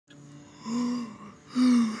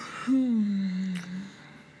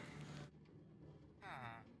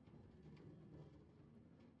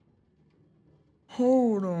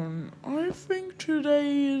I think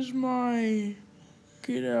today is my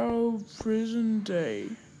get out of prison day.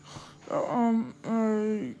 Okay,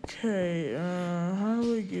 how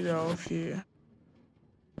do I get out of here?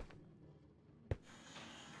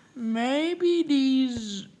 Maybe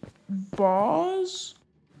these bars?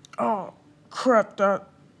 Oh, crap, that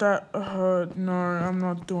hurt. No, I'm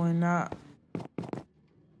not doing that.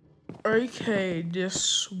 Okay,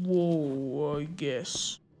 this wall, I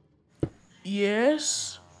guess.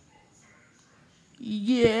 Yes?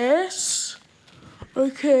 Yes?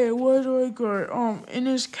 Okay, where do I go? In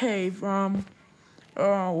this cave,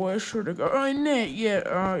 where should I go? Oh, in there,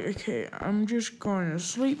 yeah, okay. I'm just going to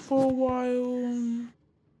sleep for a while.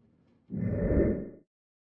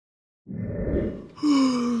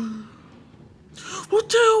 What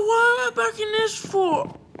the hell? Why am I back in this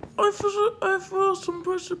for? I thought I'm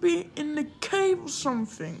supposed to be in the cave or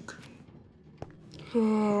something.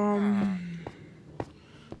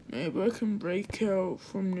 Maybe I can break out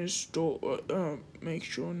from this door. Make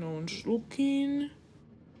sure no one's looking.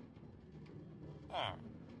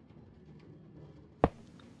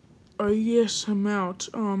 Oh yes, I'm out.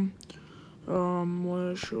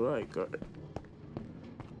 Where should I go?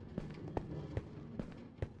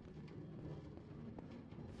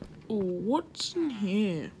 Oh, what's in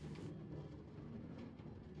here?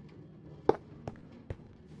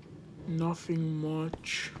 Nothing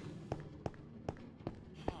much.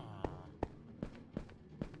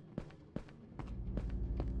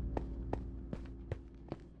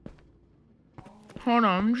 Hold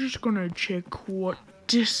on, I'm just gonna check what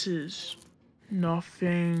this is.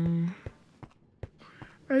 Nothing.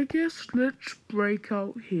 I guess let's break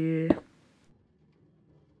out here.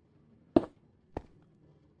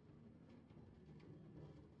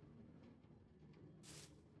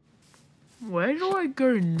 Where do I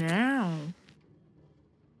go now?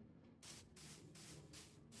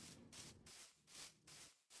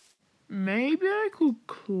 Maybe I could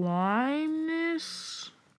climb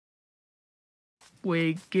this?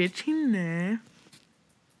 We're getting there.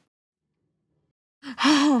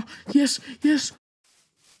 Ah, yes, yes,